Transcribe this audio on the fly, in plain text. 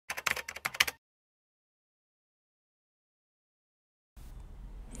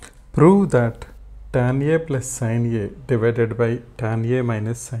Prove that tan A plus sin A divided by tan A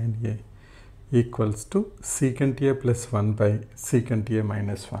minus sin A equals to secant A plus 1 by secant A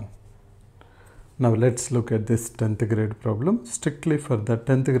minus 1. Now let's look at this 10th grade problem strictly for the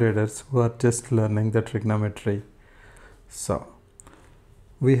 10th graders who are just learning the trigonometry. So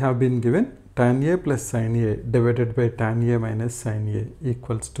we have been given tan A plus sin A divided by tan A minus sin A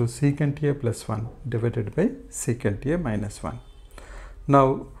equals to secant A plus 1 divided by secant A minus 1.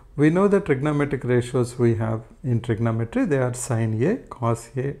 Now we know the trigonometric ratios we have in trigonometry. They are sin A, cos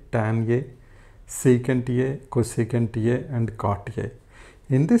A, tan A, secant A, cosecant A and cot A.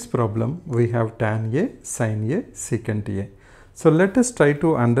 In this problem, we have tan A, sin A, secant A. So let us try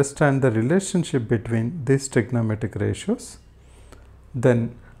to understand the relationship between these trigonometric ratios.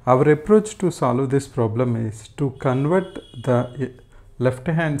 Then our approach to solve this problem is to convert the left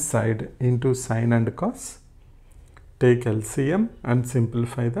hand side into sin and cos. Take LCM and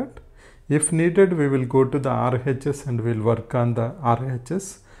simplify that. If needed, we will go to the RHS and we'll work on the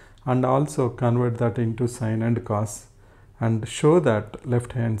RHS and also convert that into sin and cos and show that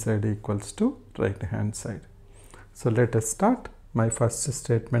left hand side equals to right hand side. So let us start. My first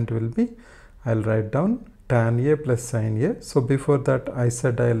statement will be, I'll write down tan A plus sin A. So before that I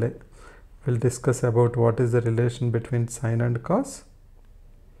said I will discuss about what is the relation between sin and cos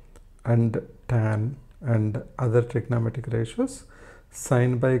and tan and other trigonometric ratios.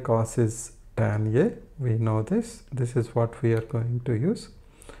 Sin by cos is tan A. We know this. This is what we are going to use.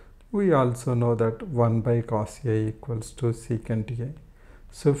 We also know that 1 by cos A equals to secant A.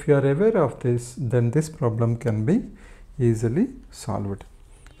 So if you are aware of this, then this problem can be easily solved.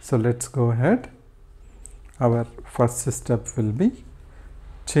 So let's go ahead. Our first step will be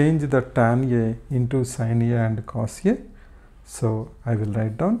change the tan A into sin A and cos A. So I will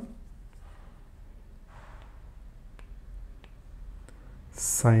write down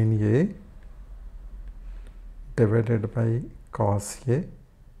sin A divided by cos A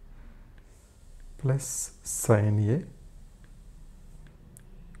plus sin A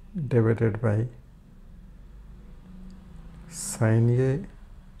divided by sin A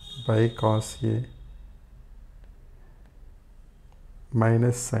by cos A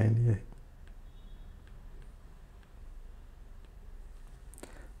minus sin A.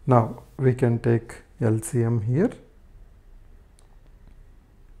 Now we can take LCM here.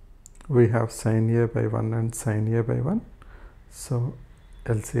 We have sin A by 1 and sin A by 1. So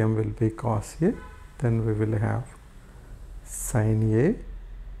LCM will be cos A. Then we will have sin A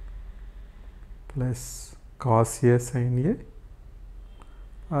plus cos A sin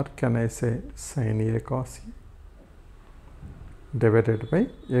A, or can I say sin A cos A divided by,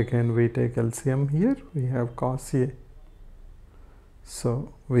 again we take LCM here, we have cos A.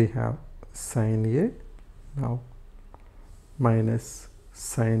 So we have sin A now minus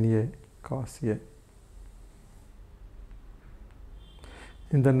sin A cos A.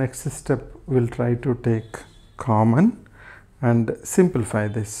 In the next step, we'll try to take common and simplify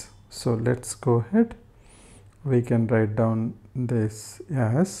this. So let's go ahead. We can write down this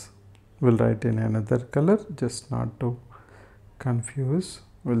as, we'll write in another color just not to confuse.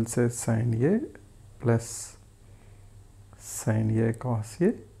 We'll say sin A plus sin A cos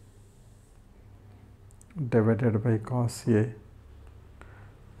A divided by cos A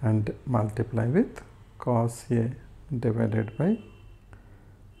and multiply with cos A divided by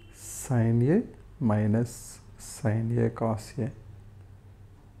sin A minus sin A cos A.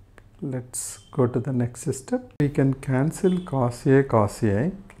 Let's go to the next step. We can cancel cos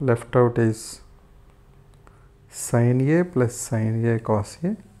A. Left out is sin A plus sin A cos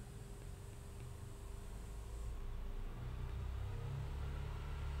A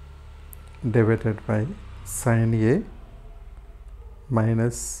divided by sin A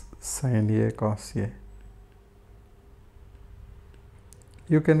minus sin A cos A.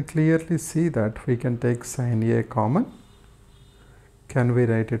 You can clearly see that we can take sin A common. Can we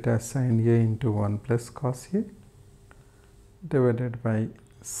write it as sin A into 1 plus cos A divided by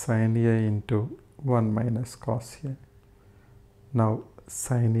sin A into 1 minus cos A. Now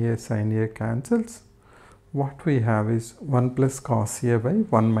sin A cancels. What we have is 1 plus cos A by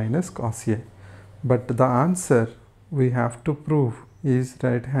 1 minus cos A. But the answer we have to prove is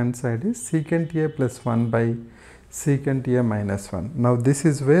right hand side is secant A plus 1 by secant A minus 1. Now this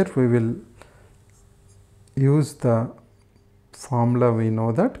is where we will use the formula. We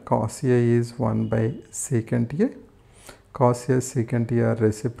know that cos A is 1 by secant A. Cos A, secant A are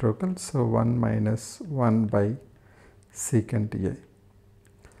reciprocal. So 1 minus 1 by secant A.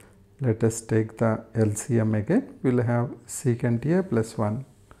 Let us take the LCM again. We will have secant A plus 1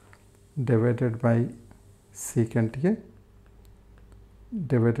 divided by secant A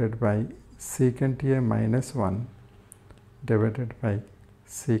divided by secant A minus 1 divided by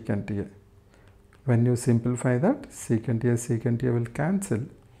secant A. When you simplify that, secant A will cancel.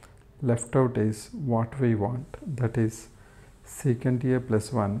 Left out is what we want, that is secant A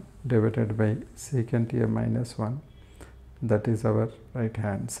plus 1 divided by secant A minus 1. That is our right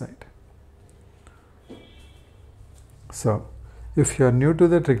hand side. So, if you are new to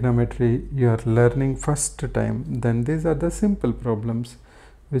the trigonometry, you are learning first time, then these are the simple problems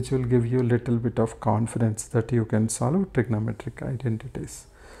which will give you little bit of confidence that you can solve trigonometric identities.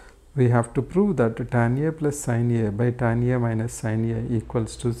 We have to prove that tan A plus sin A by tan A minus sin A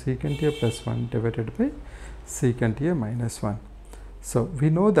equals to secant A plus 1 divided by secant A minus 1. So, we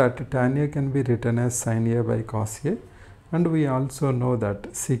know that tan A can be written as sin A by cos A, and we also know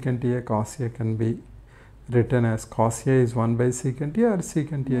that secant A cos A can be written as cos A is 1 by secant A or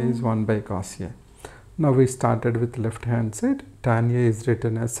secant A is 1 by cos A. Now we started with left hand side. Tan A is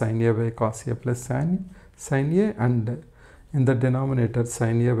written as sin A by cos A plus sin A, and in the denominator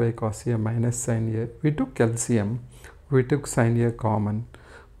sin A by cos A minus sin A. We took LCM. We took sin A common.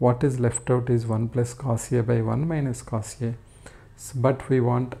 What is left out is 1 plus cos A by 1 minus cos A. But we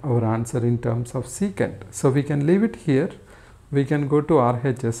want our answer in terms of secant. So we can leave it here. We can go to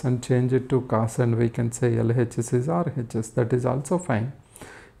RHS and change it to cos, and we can say LHS is RHS. That is also fine.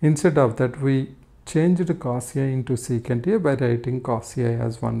 Instead of that, we changed cos A into secant A by writing cos A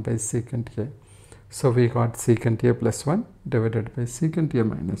as 1 by secant A. So we got secant A plus 1 divided by secant A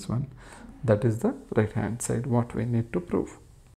minus 1. That is the right hand side what we need to prove.